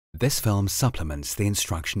This film supplements the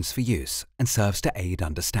instructions for use and serves to aid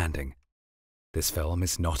understanding. This film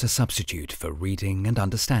is not a substitute for reading and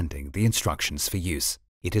understanding the instructions for use.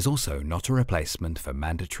 It is also not a replacement for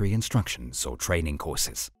mandatory instructions or training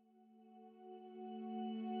courses.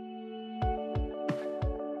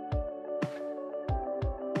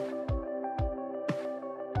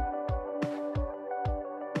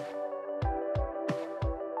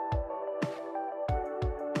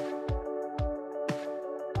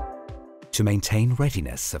 To maintain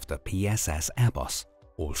readiness of the PSS AirBoss,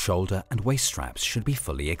 all shoulder and waist straps should be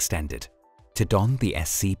fully extended. To don the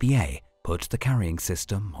SCBA, put the carrying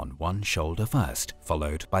system on one shoulder first,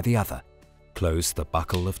 followed by the other. Close the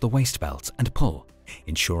buckle of the waist belt and pull,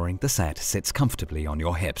 ensuring the set sits comfortably on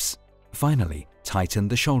your hips. Finally, tighten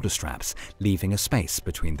the shoulder straps, leaving a space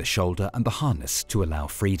between the shoulder and the harness to allow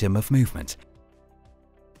freedom of movement.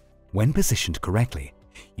 When positioned correctly,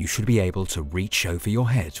 you should be able to reach over your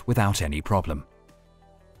head without any problem.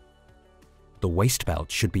 The waist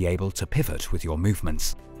belt should be able to pivot with your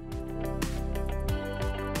movements.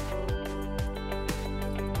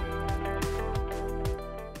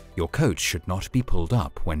 Your coat should not be pulled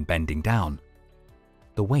up when bending down.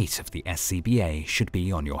 The weight of the SCBA should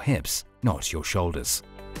be on your hips, not your shoulders.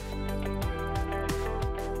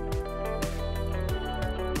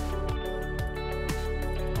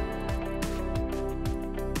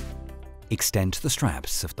 Extend the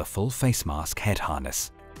straps of the full face mask head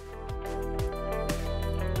harness.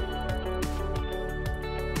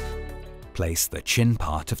 Place the chin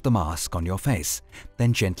part of the mask on your face,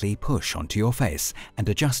 then gently push onto your face and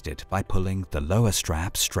adjust it by pulling the lower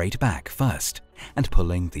strap straight back first and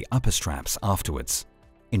pulling the upper straps afterwards.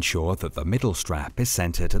 Ensure that the middle strap is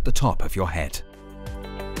centered at the top of your head.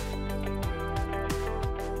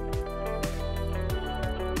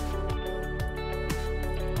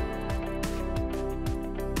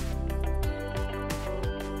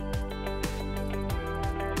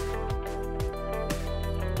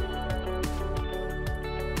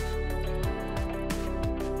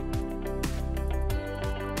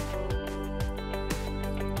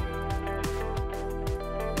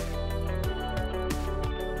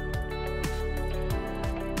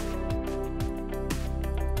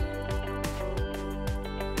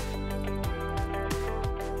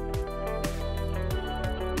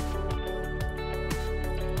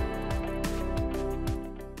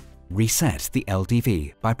 Reset the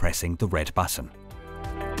LDV by pressing the red button.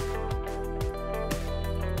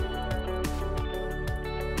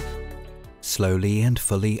 Slowly and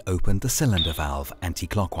fully open the cylinder valve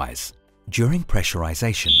anti-clockwise. During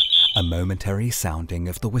pressurization, a momentary sounding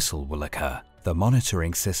of the whistle will occur. The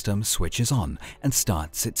monitoring system switches on and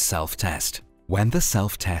starts its self-test. When the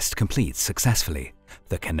self-test completes successfully,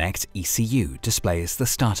 the Connect ECU displays the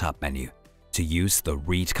startup menu. To use the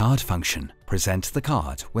Read Card function, present the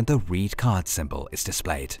card when the Read Card symbol is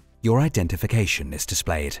displayed. Your identification is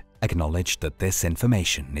displayed. Acknowledge that this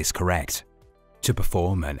information is correct. To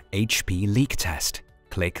perform an HP leak test,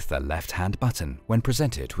 click the left-hand button when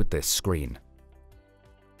presented with this screen.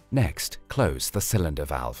 Next, close the cylinder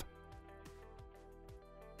valve.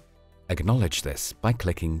 Acknowledge this by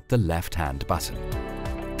clicking the left-hand button.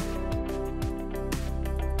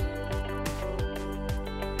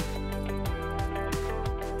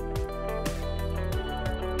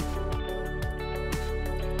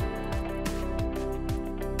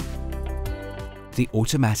 The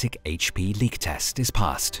automatic HP leak test is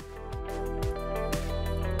passed.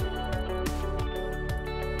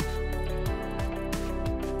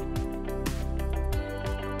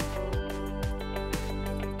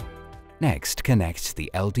 Next, connect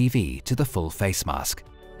the LDV to the full face mask.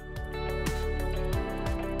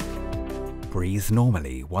 Breathe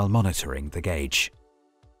normally while monitoring the gauge.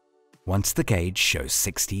 Once the gauge shows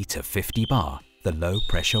 60 to 50 bar, the low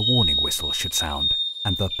pressure warning whistle should sound,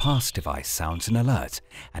 and the pass device sounds an alert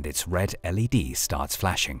and its red LED starts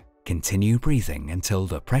flashing. Continue breathing until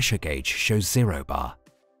the pressure gauge shows 0 bar.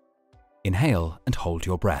 Inhale and hold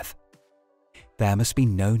your breath. There must be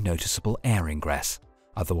no noticeable air ingress,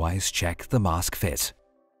 otherwise check the mask fit.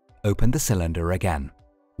 Open the cylinder again.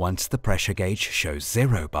 Once the pressure gauge shows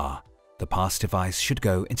 0 bar, the pass device should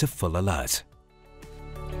go into full alert.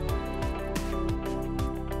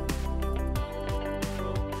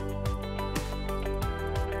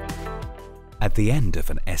 At the end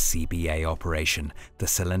of an SCBA operation, the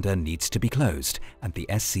cylinder needs to be closed and the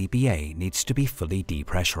SCBA needs to be fully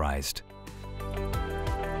depressurized.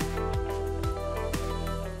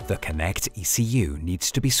 The Connect ECU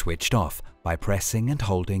needs to be switched off by pressing and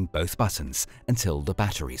holding both buttons until the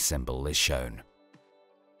battery symbol is shown.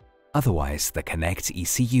 Otherwise, the Connect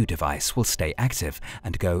ECU device will stay active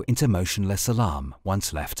and go into motionless alarm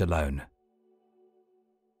once left alone.